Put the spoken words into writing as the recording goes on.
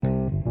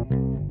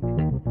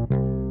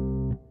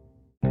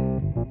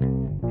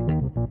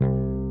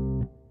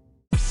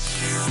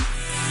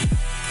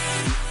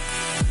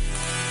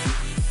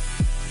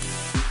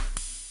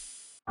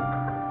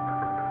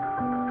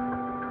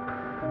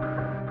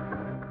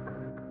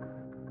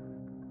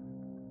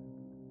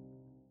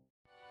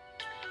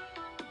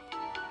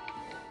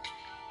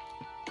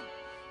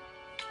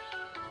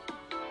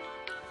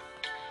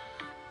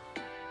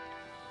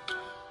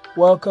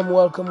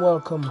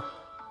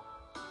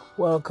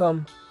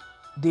Welcome,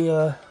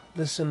 dear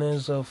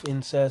listeners of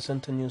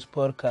Incessant News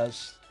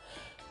Podcast.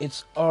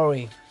 It's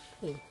Ori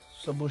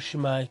Sabushi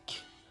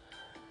Mike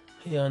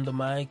here on the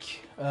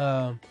mic.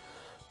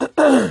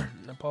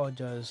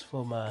 Apologize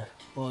for my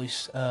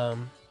voice.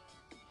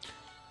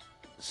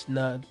 It's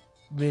not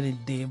really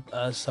deep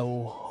as I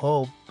would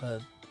hope,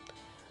 but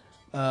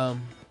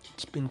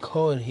it's been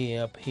cold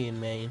here up here in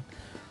Maine.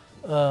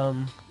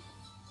 Um,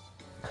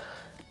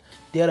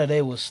 the other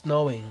day was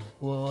snowing.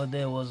 Well,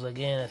 there was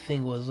again. I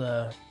think it was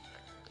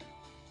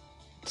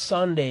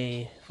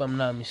Sunday, if I'm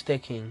not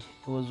mistaken.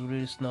 It was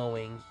really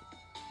snowing.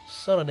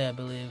 Saturday, I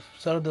believe.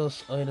 Either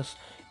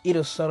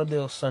Saturday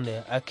or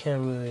Sunday. I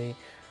can't really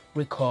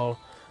recall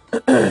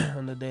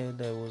on the day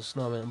that was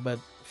snowing, but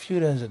a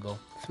few days ago,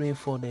 3 or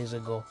 4 days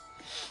ago,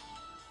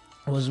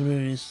 it was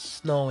really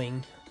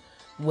snowing.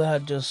 We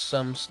had just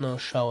some snow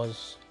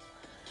showers.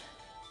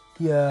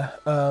 Yeah.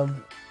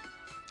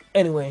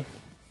 Anyway,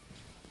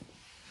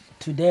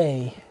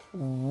 today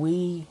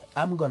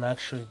I'm gonna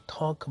actually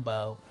talk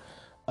about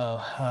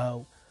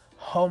how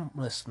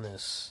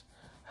homelessness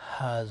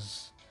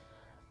has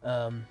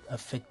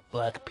affect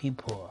black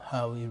people,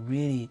 how it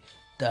really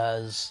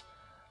does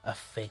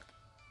affect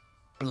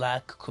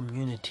black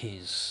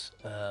communities,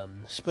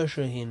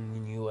 especially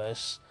in the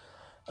US.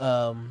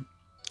 I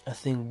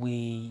think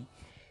we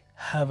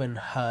haven't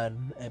had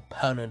a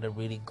panel that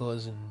really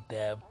goes in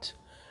depth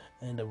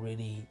and that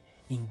really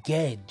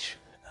engage,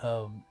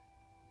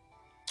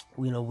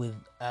 with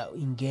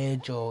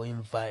engage or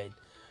invite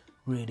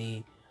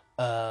really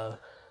uh,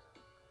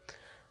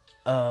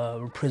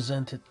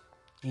 represented,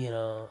 you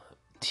know,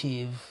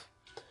 tive,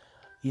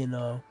 you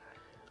know,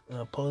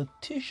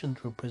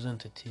 politicians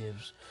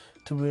representatives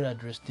to really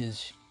address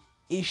this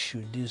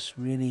issue, this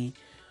really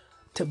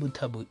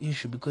taboo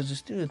issue, because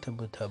it's still a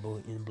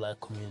taboo in black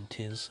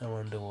communities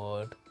around the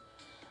world.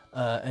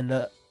 And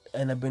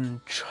I've been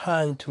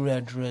trying to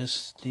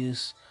readdress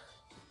this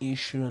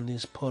issue on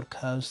this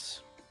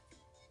podcast,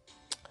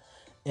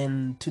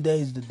 and today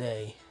is the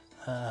day.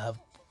 I have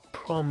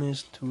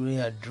promised to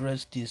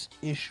readdress this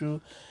issue,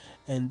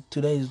 and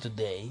today is the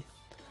day.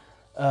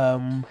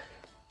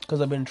 Because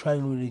I've been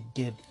trying to really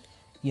get,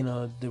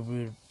 the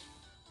real,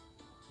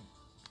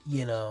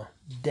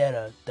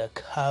 data that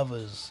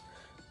covers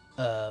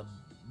uh,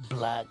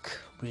 black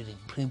really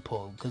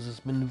people, because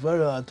it's been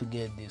very hard to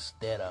get this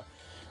data.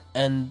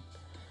 And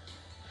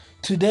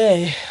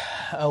today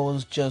I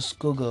was just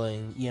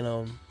googling,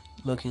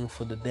 looking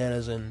for the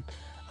data, and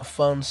I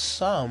found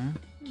some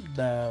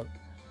that are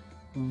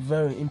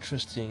very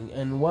interesting,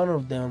 and one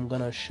of them I'm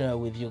gonna share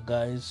with you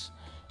guys.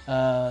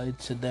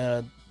 It's a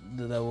data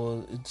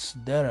it's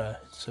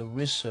a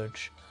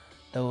research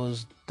that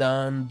was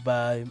done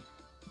by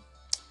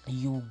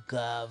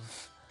YouGov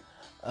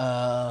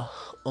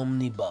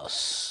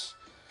Omnibus.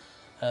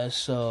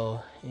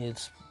 So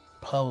it's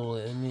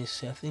probably, let me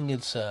see, I think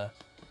it's a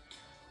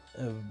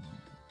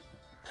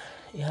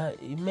yeah,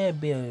 it may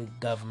be a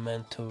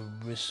governmental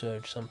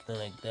research, something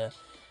like that.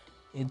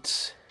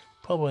 It's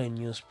probably a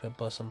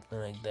newspaper, something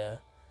like that.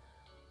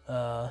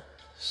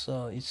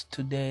 So it's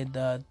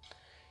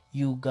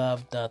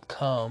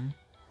today.yougov.com.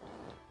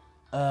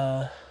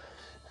 Uh,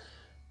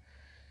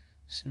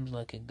 Seems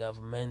like a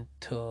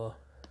governmental.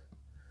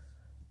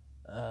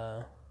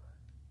 Uh,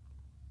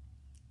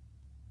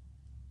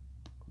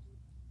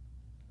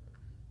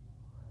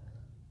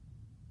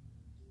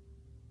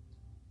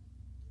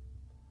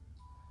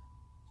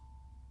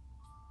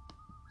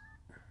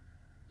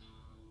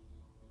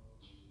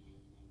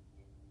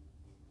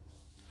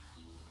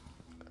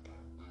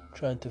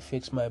 Trying to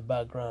fix my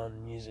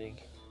background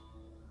music.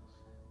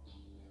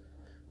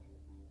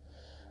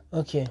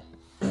 Okay,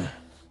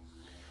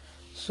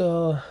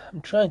 so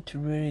I'm trying to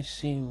really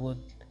see what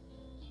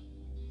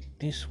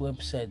this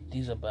website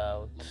is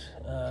about.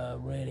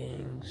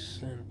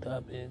 Ratings and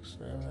topics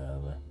and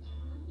whatever.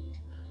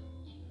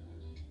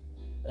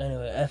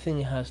 Anyway, I think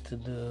it has to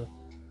do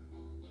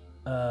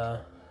uh,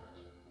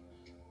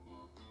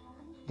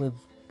 with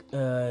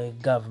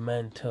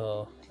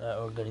governmental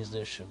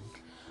organization.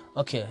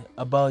 Okay,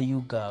 about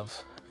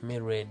YouGov, let me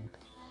read.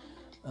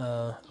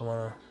 I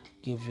wanna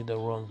give you the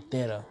wrong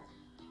data.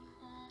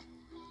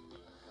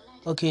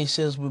 Okay, it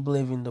says we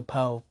believe in the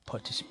power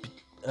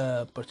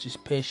of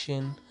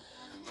participation.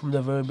 From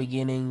the very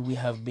beginning, we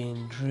have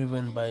been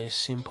driven by a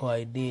simple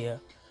idea.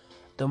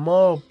 The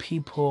more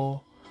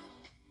people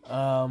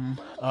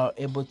are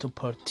able to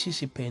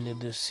participate in the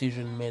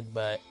decision made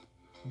by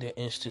the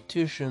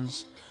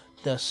institutions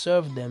that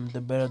serve them, the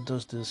better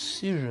those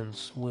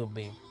decisions will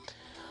be.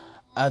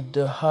 At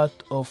the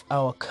heart of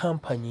our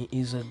company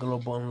is a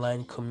global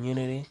online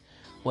community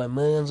where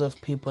millions of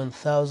people and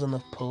thousands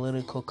of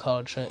political,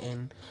 culture,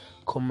 and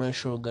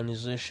commercial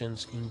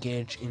organizations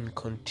engage in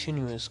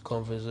continuous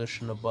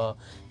conversation about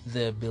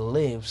their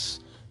beliefs,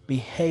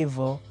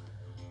 behavior,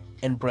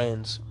 and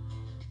brands.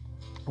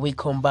 We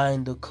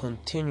combine the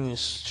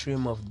continuous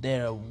stream of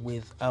data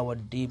with our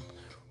deep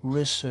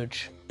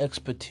research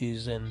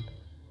expertise and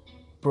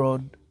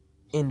broad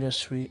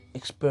industry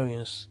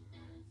experience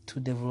to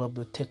develop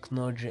the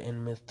technology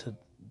and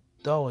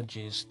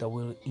methodologies that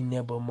will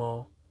enable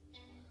more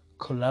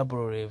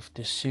collaborative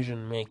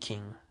decision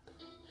making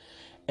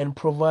and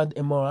provide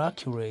a more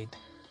accurate,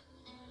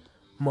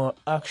 more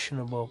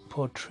actionable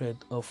portrait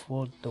of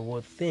what the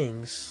world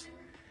thinks.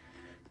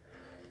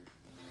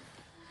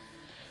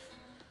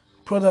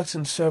 Products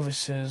and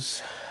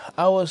services.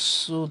 Our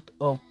suite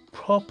of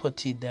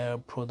property data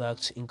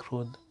products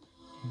include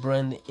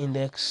Brand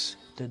Index,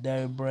 the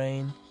Dairy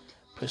Brain,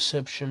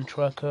 Perception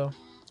Tracker,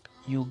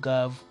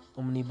 YouGov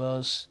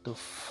Omnibus, the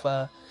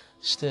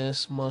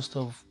fastest, most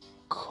of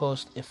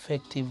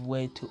cost-effective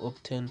way to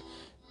obtain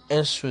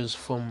answers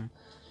from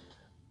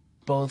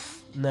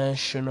both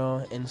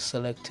national and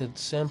selected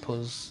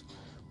samples.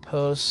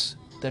 Pulse,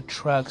 that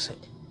tracks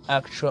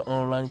actual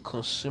online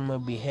consumer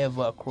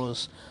behavior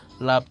across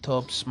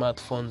laptops,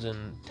 smartphones,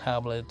 and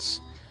tablets.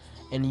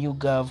 And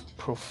YouGov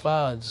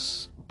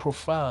profiles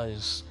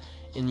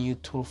a new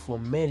tool for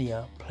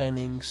media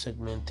planning,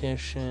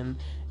 segmentation,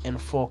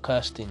 and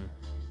forecasting.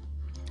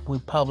 We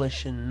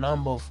publish a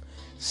number of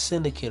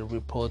syndicated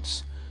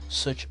reports,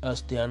 such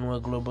as the annual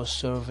Global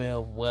Survey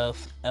of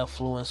Wealth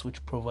Affluence,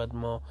 which provide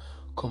more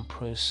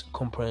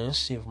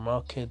comprehensive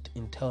market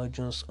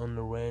intelligence on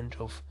a range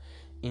of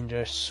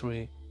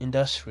industry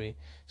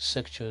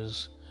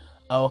sectors.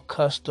 Our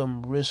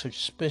custom research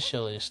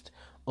specialists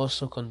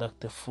also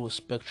conduct a full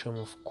spectrum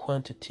of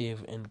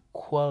quantitative and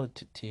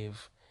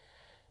qualitative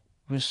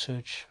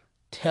research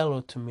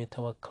tailored to meet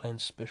our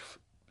clients'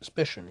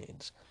 special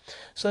needs.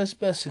 So it's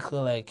basically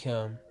like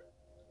a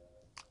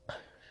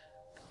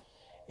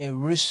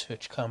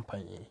research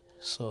company,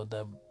 so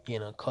that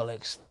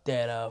collects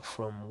data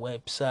from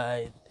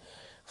website,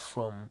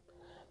 from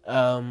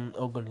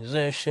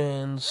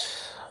organizations,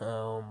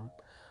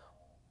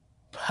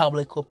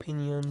 public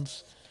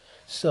opinions.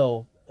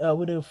 So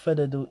without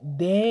further ado,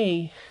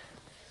 they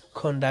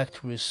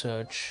conduct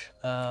research.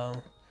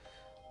 Gonna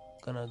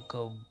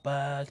go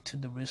back to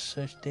the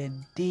research they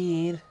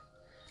did.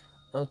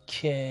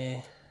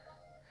 Okay,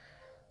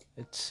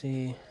 let's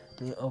see.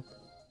 Let me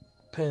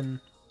open.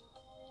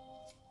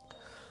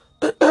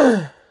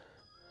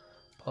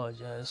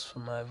 Apologize for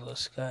my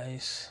voice,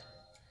 guys.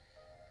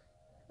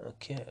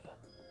 Okay,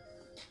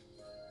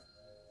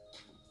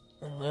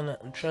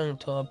 I'm trying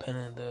to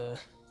open the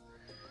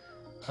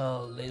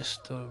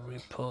list of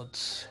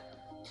reports.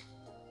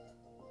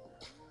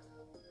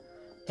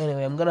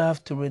 Anyway, I'm gonna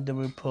have to read the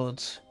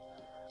reports.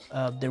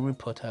 The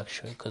report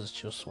actually, because it's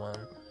just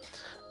one.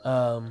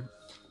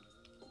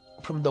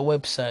 From the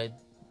website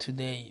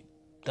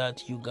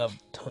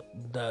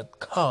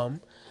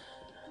today.yougov.com,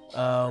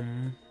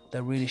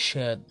 that really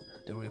shared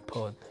the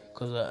report,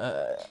 because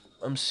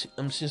I'm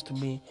seems to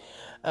be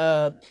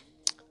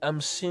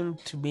seem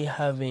to be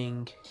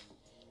having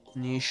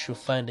an issue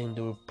finding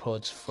the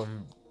reports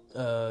from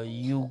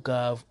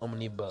YouGov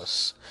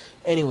Omnibus.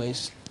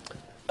 Anyways,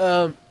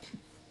 the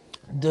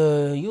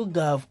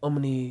YouGov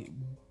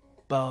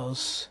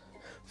Omnibus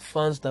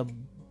finds that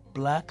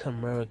Black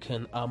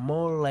Americans are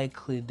more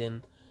likely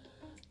than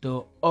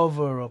the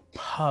overall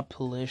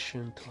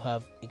population to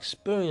have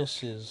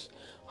experiences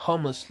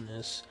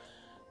homelessness,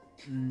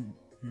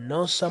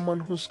 know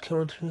someone who's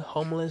currently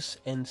homeless,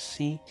 and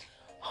see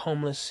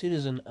homeless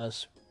citizens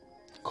as,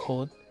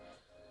 quote,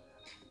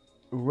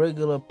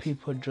 regular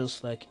people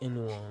just like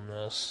anyone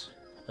else,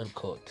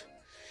 unquote.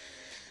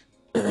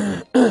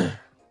 I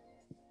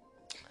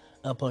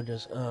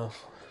apologize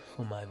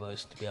for my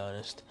voice, to be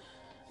honest,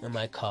 and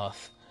my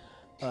cough.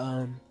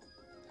 And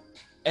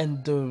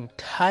the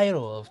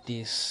title of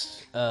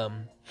this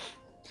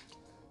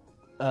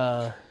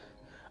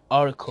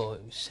article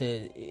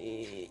said,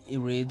 it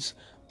reads,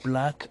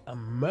 Black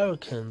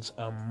Americans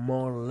are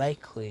more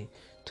likely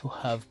to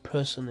have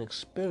personal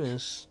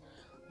experience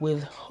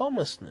with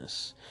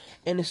homelessness.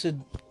 And it's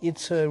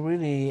a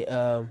really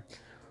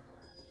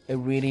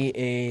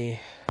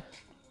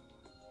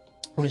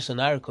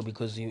recent article,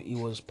 because it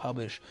was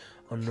published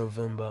on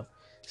November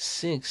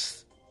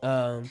 6th,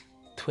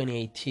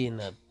 2018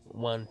 at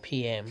 1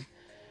 p.m.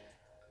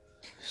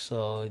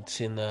 So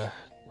it's in the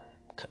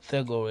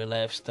category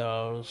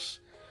lifestyles,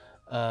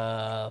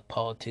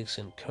 politics,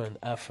 and current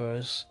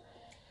affairs.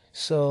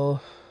 So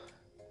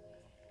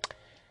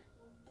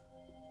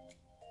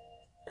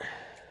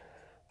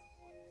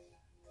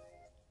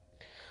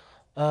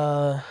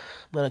I'm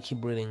gonna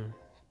keep reading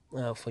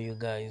for you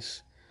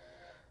guys.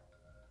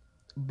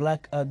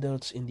 Black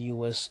adults in the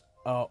US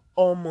are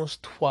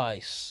almost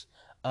twice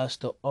as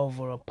the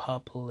overall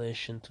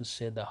population to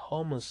say that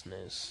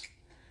homelessness.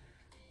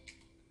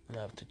 I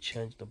have to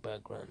change the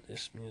background,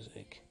 this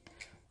music.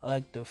 I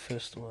like the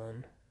first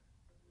one.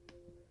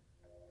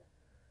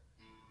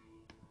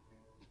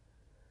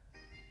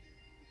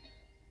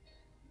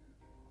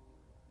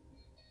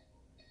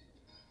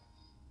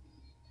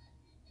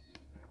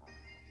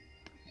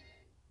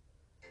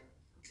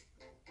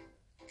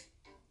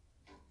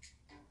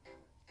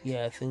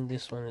 Yeah, I think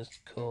this one is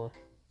cool.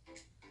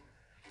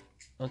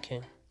 Okay.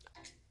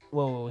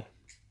 Wait.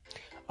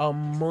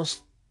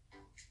 Almost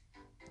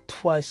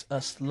twice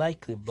as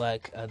likely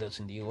black adults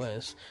in the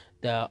US.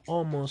 They are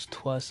almost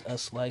twice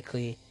as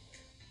likely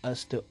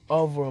as the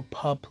overall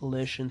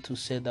population to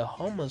say that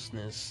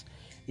homelessness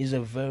is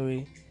a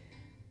very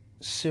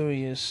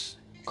serious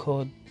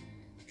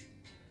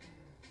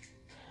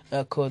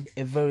a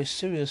very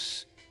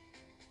serious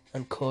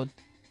and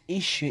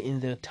issue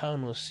in their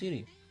town or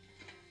city.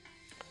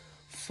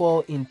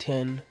 4 in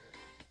 10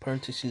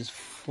 parentheses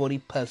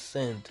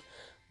 40%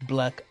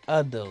 black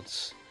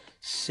adults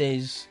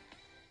say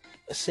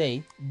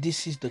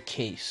this is the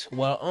case,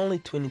 while only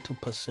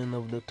 22%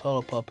 of the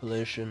total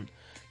population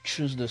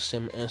choose the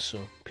same answer,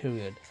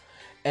 period.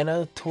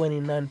 Another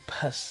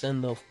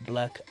 29% of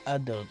black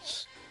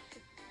adults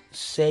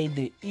say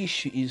the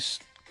issue is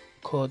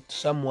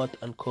somewhat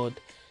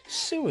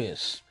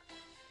serious,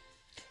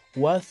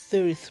 while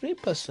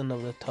 33%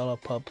 of the total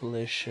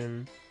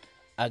population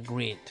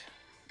agreed.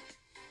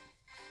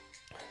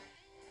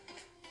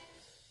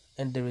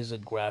 And there is a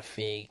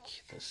graphic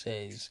that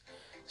says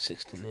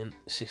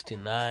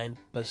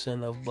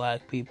 69% of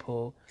black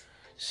people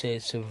say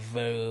it's a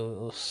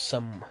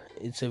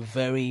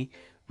very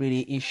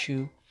really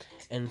issue,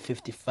 and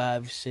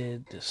 55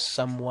 said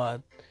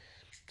somewhat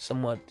it's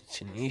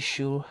an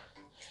issue.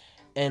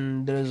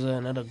 And there's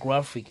another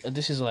graphic.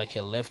 This is like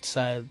a left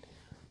side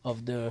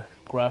of the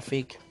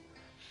graphic,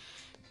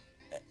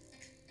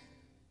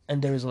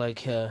 and there is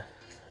like a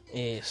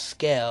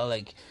scale,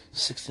 like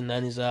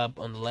 69 is up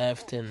on the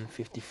left and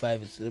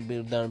 55 is a little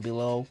bit down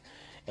below,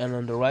 and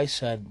on the right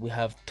side we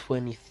have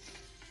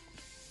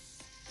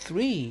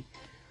 23%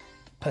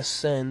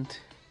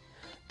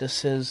 that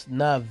says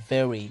not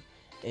very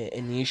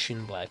an issue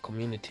in black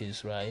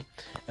communities, right?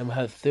 And we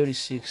have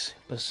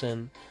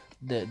 36%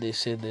 that they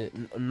say that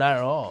not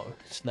at all,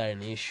 it's not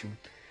an issue.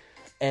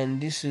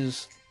 And this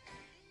is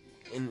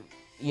in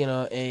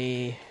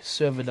a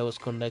survey that was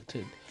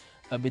conducted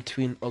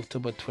between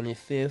October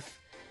 25th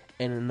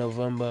and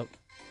November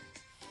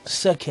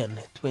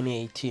 2nd,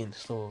 2018.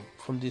 So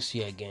from this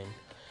year again.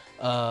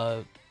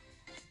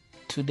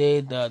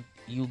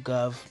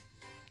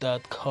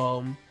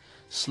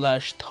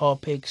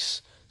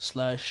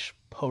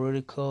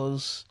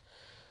 Today.com/topics/politicals/articles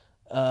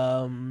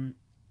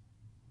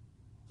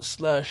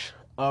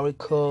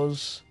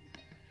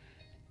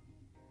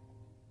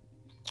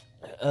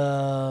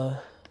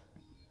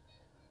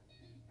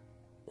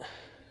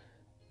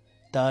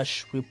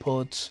dash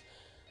reports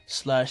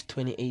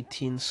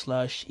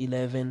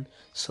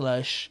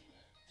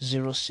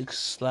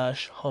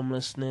 /2018/11/06/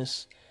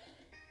 homelessness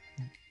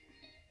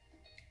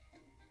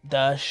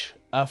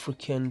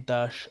African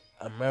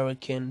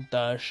American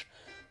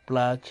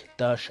black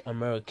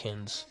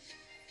Americans.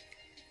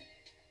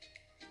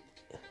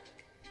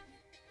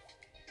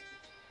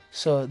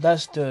 So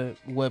that's the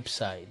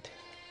website.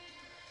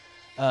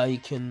 You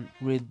can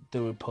read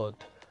the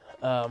report.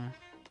 I'm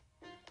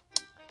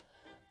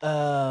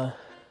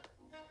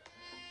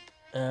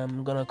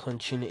gonna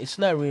continue. It's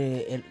not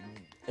really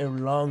a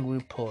long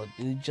report.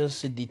 It's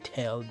just a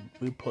detailed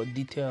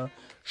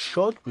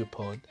short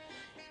report,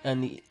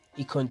 and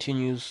it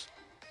continues.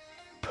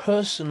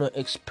 Personal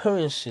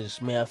experiences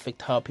may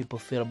affect how people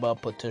feel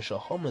about potential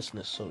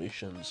homelessness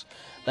solutions,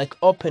 like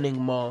opening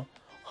more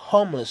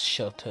homeless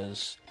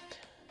shelters.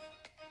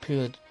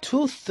 Period.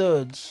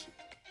 2/3,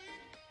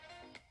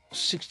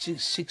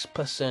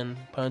 66%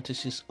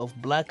 parentheses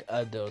of black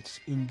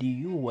adults in the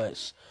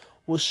U.S.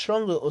 will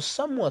strongly or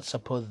somewhat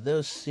support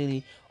their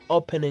city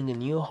opening a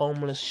new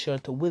homeless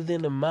shelter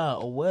within a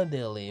mile of where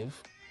they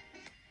live.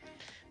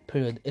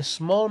 Period. A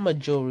small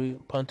majority,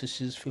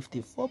 parentheses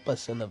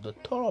 54% of the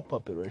total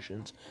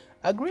population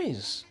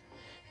agrees.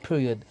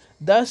 Period.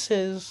 That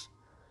says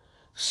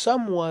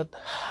some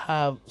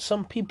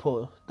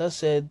people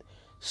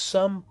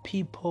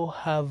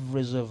have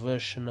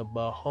reservation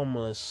about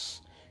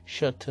homeless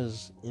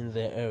shelters in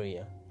their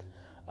area.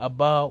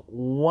 About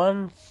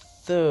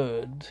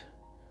 1/3,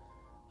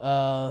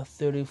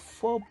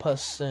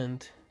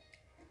 34%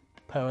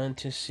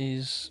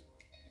 parentheses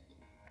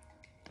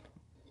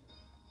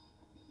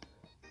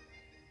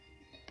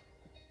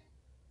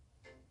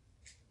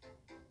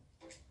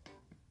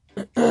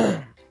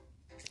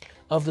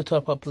of the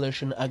total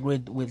population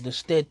agreed with the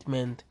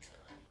statement,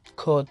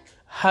 quote,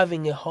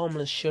 having a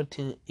homeless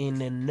shelter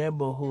in a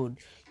neighborhood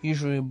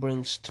usually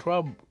brings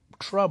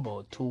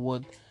trouble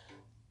to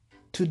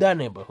that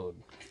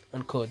neighborhood,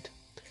 unquote.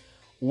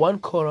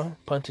 1/4,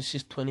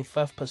 parentheses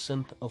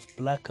 25% of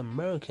black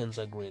Americans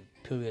agreed,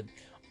 period.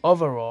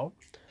 Overall,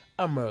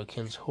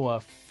 Americans who are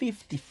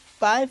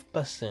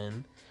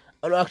 55%,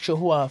 and actually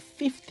who are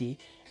 50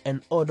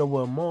 and older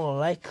were more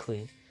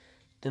likely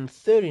than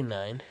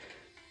 39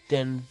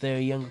 than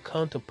their younger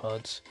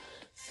counterparts,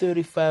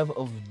 35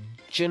 of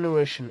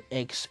Generation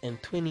X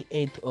and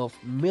 28 of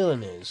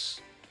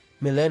millennials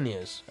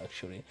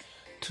actually,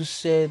 to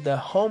say that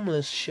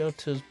homeless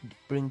shelters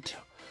bring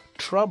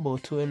trouble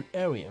to an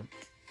area.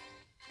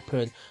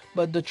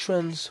 But the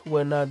trends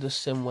were not the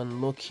same when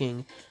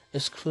looking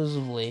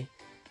exclusively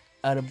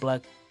at a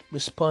black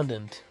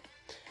respondent.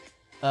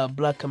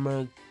 Black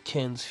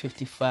Americans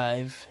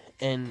 55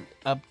 and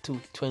up to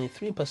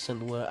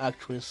 23% were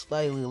actually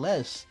slightly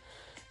less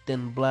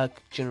than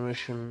Black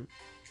Generation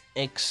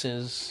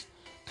X's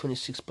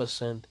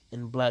 26%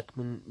 and Black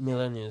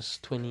millennials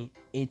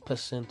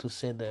 28% who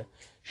said that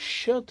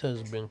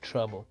shelters bring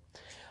trouble.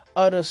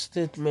 Other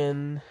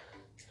statements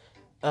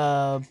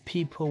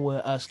people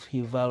were asked to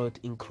evaluate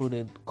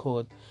included,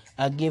 quote,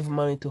 I give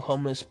money to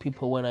homeless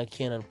people when I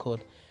can,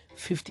 unquote.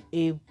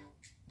 58%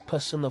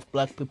 of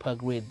black people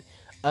agreed,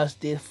 as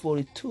did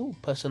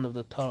 42% of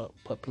the total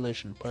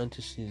population,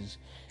 parentheses,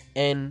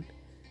 and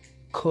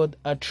quote,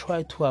 I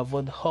try to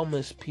avoid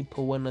homeless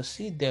people when I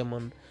see them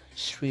on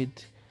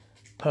street,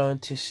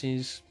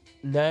 parentheses.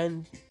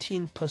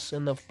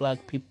 19% of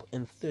black people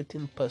and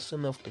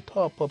 13% of the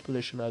total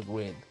population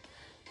agreed,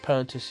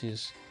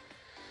 parentheses.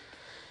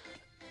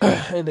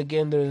 And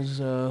again, there's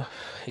a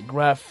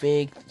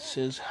graphic that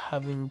says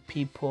having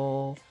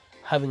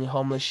a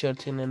homeless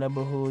shelter in a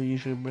neighborhood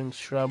usually brings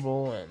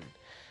trouble,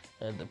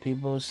 and the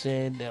people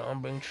said they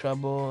don't bring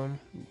trouble.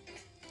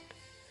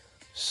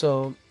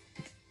 So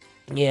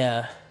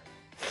yeah.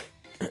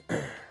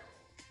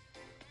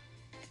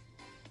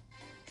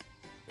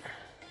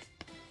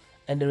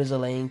 And there is a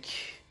link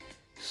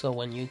so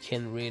when you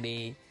can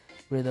really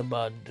read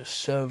about the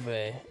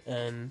survey,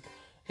 and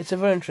it's a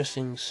very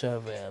interesting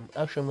survey. I'm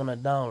gonna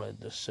download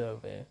the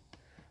survey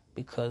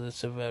because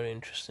it's a very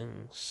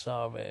interesting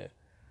survey.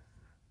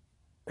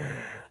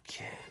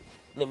 Okay,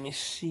 let me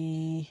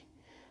see.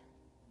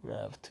 I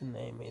have to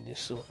name it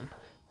this one.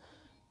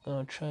 I'm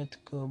gonna try to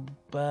go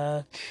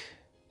back.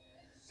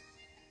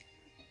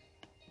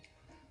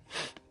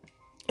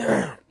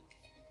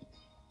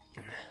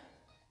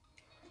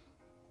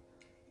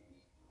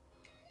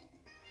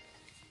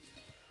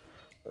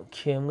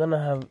 Okay, I'm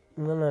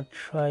gonna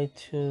try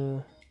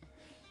to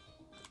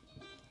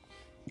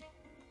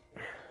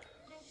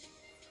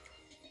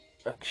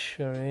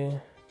actually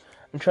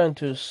I'm trying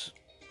to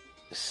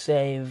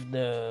save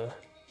the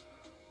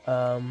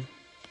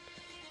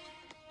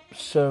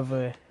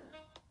survey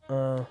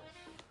on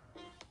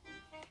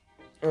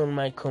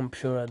my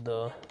computer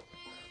though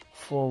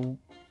for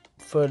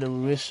further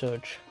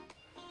research.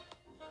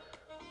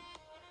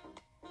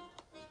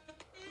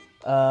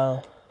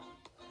 I'm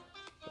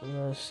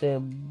gonna say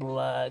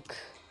black.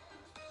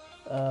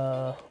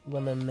 I'm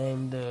gonna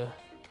name the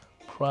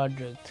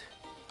project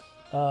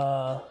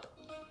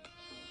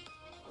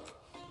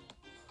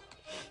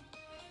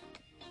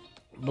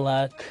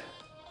Black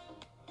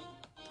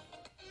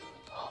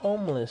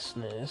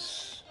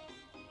Homelessness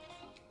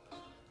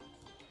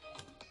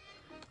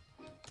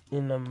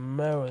in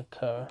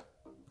America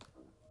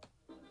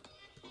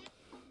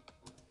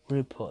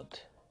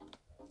report.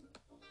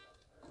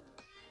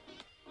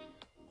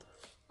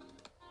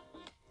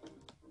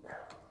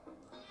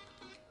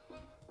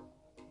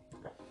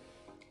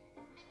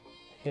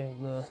 Here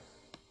we go.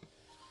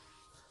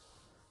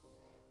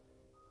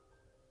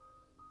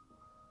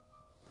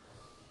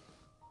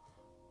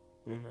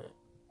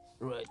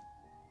 Right,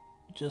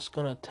 just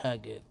gonna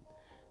tag it.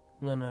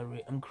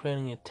 I'm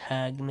creating a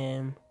tag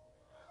name,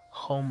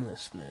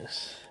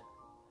 homelessness.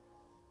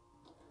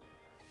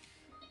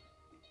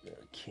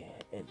 Okay,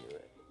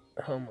 anyway,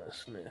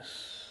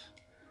 homelessness.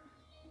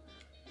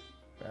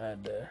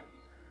 Add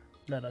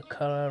another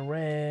color,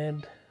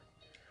 red,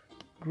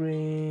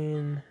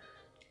 green,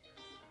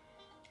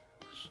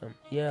 some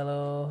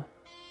yellow.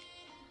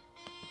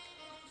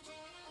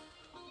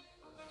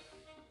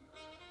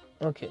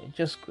 Okay,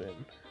 just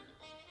green.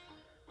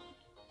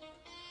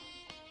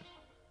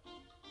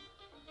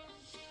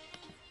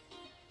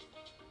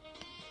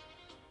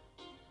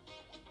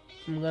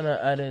 I'm gonna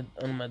add it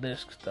on my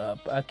desktop.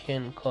 I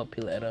can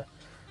copy later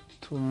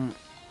to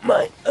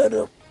my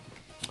other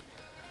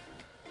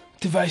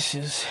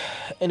devices.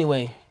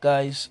 Anyway,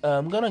 guys,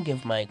 I'm gonna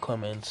give my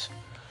comments.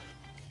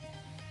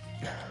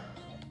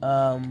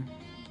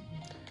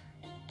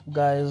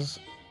 Guys,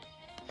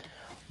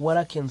 what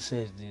I can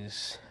say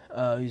is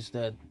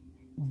that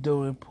the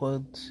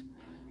report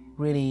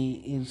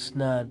really is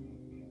not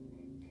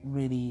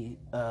really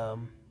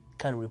kind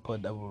of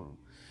report that will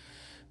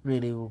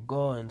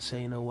go and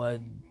say, you know what,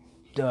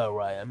 they're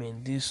right. I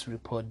mean, this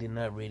report did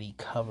not really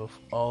cover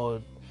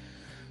all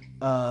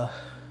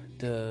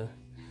the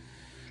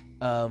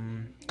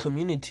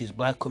communities,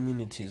 black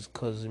communities,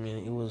 because I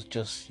mean, it was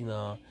just,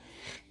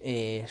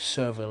 a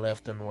survey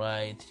left and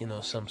right,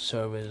 some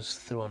surveys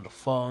through on the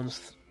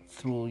phones,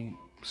 through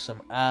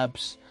some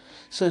apps.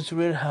 So it's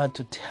really hard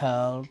to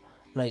tell,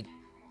 like,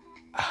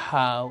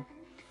 how,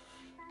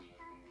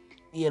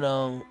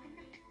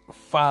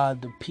 far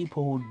the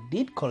people who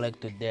did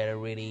collect the data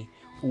really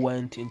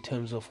went in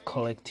terms of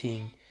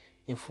collecting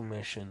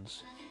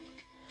informations.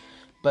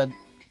 But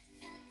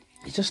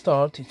it's a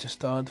start. To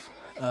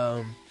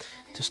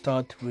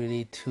start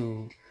really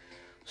to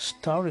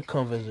start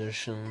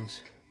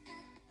conversations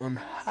on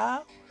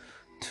how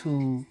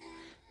to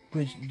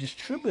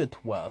distribute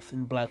wealth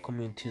in black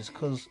communities.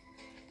 Because,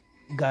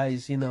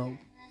 guys,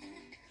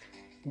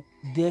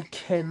 there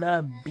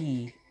cannot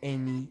be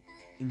any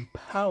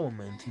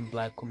empowerment in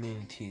black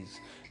communities.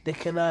 There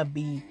cannot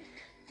be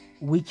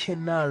we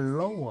cannot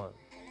lower,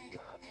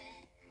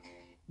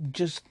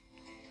 just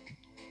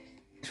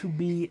to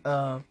be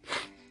to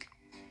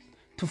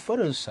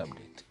further the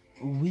subject,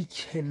 we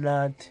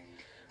cannot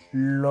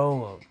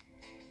lower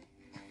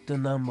the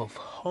number of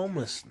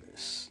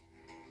homelessness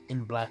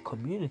in black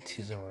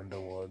communities around the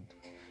world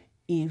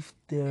if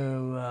there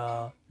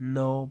are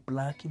no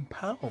black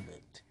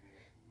empowerment.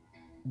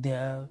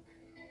 There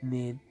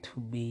need to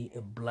be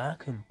a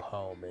black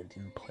empowerment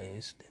in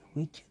place that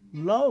we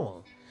can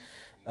lower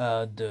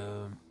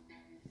the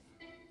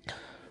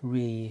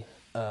re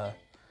uh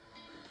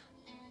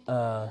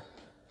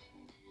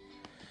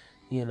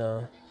you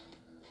know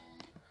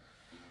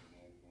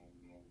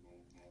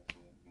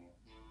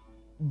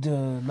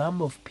the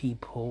number of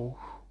people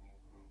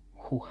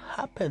who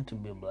happen to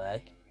be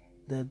black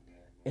that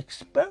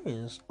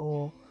experience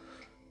or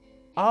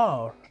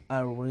are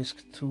at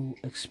risk to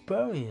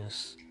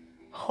experience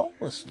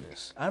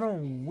homelessness. I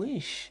don't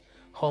wish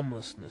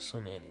homelessness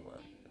on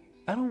anyone.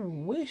 I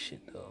don't wish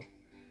it though,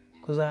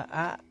 because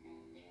I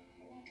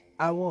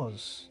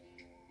was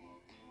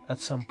at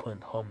some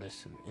point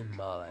homeless in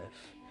my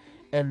life,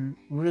 and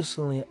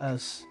recently,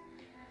 as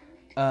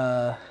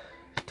 2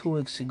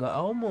 weeks ago, I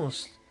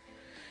almost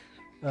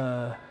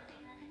uh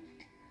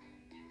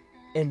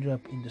ended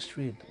up in the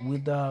street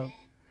without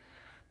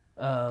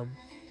um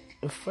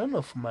a friend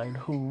of mine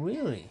who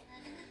really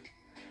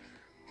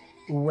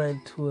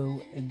went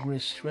to a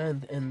great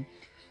strength and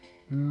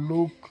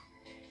look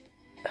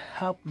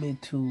helped me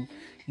to,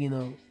 you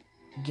know,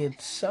 get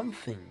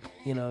something,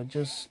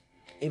 just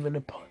even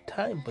a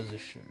part-time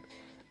position.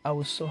 I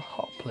was so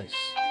hopeless,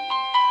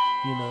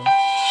 you know.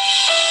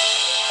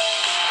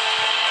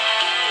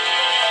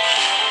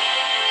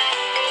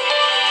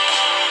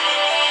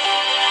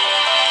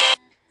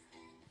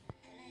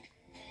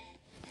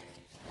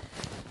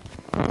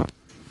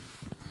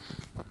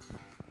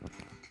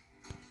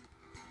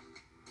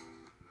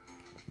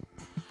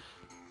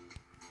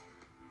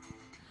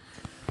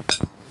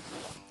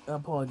 I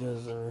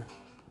apologize.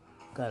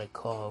 Got a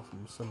call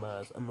from somebody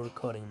else. I'm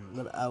recording,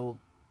 but I will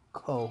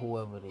call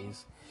whoever it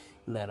is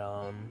later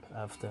on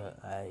after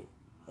I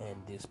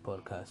end this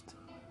podcast.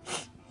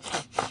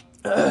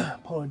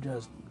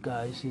 Apologize,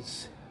 guys.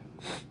 It's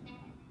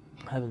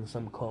having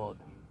some cold.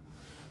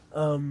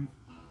 Um,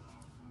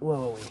 where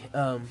were we?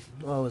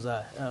 Where was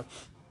I?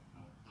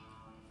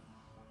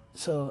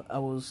 So I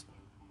was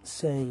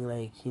saying,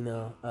 like,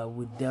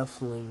 we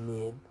definitely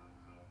need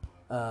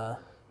an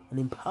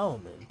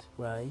empowerment,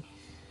 right?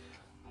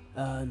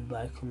 In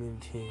black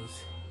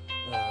communities.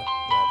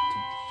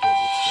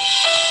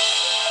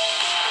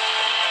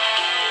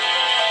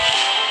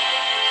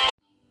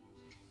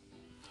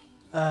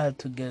 I had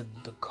to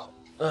get the call.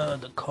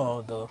 The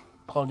call though.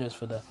 Apologize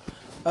for that.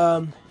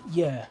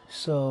 Yeah.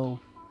 So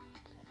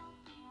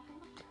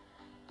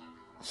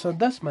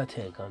that's my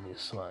take on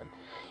this one.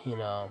 You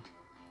know.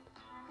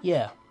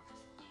 Yeah.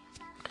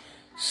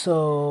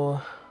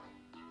 So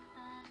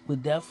we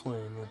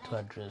definitely need to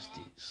address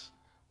these.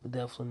 We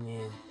definitely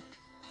need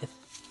a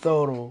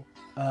thorough,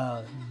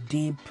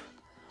 deep,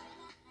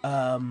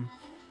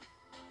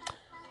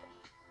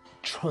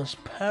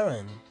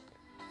 transparent,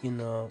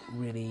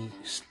 really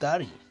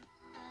study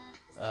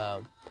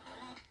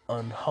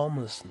on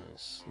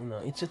homelessness.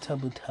 It's a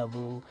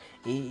taboo.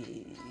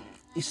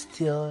 It's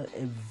still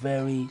a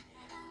very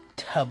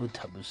taboo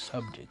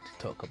subject to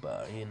talk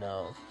about.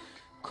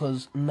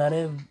 Because not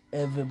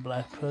every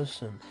black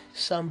person.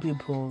 Some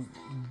people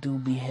do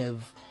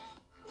behave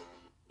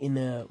in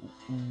a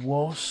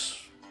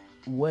worse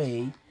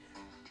way,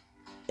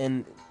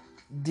 and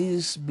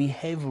this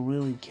behavior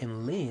really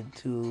can lead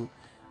to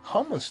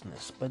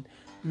homelessness. But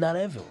not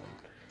everyone,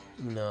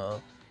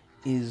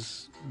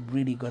 is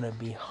really gonna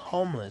be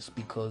homeless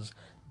because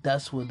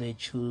that's what they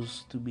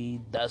choose to be.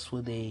 That's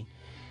what they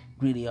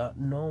really are.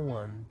 No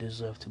one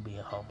deserves to be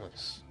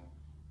homeless.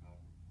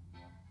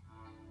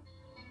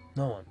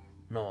 No one.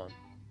 No one.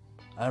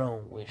 I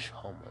don't wish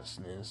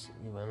homelessness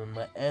even on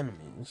my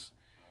enemies.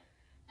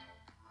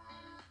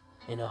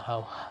 You know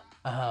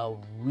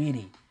how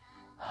really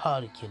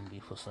hard it can be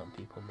for some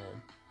people,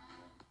 man.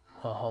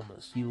 Who are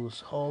homeless. You lose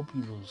hope.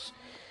 You lose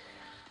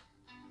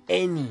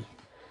any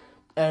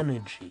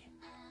energy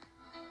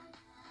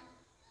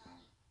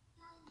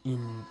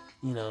in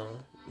in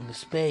the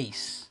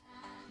space,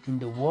 in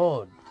the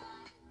world.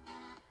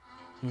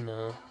 You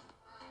know,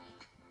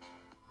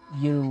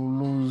 you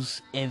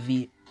lose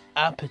every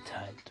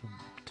appetite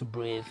to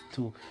breathe,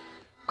 to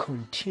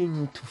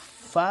continue to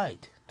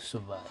fight to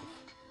survive.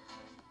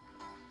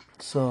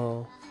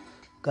 So,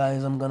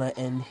 guys, I'm gonna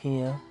end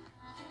here.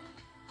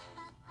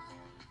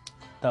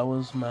 That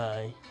was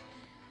my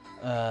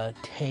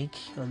take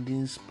on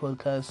this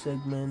podcast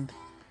segment.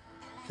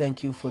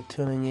 Thank you for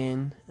tuning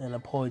in, and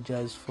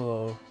apologize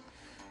for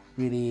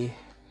really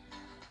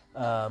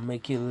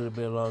make it a little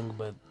bit long,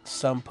 but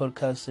some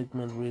podcast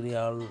segments really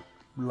are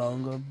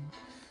longer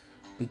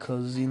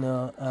because it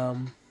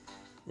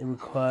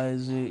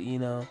requires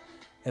a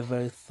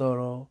very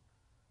thorough,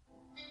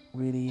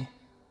 really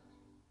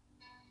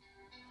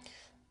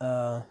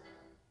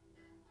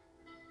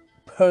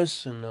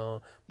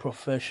personal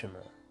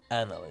professional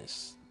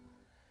analyst.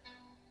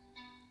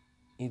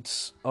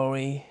 It's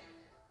Ori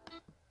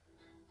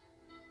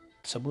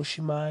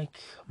Sabushi Mike.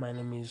 My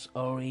name is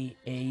Ori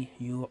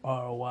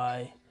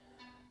Aury.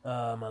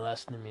 My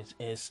last name is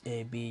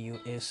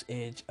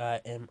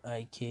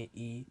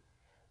Sabushimike.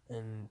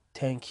 And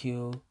thank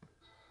you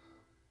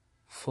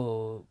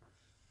for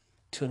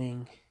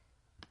tuning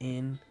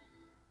in.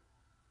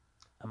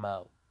 I'm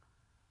out.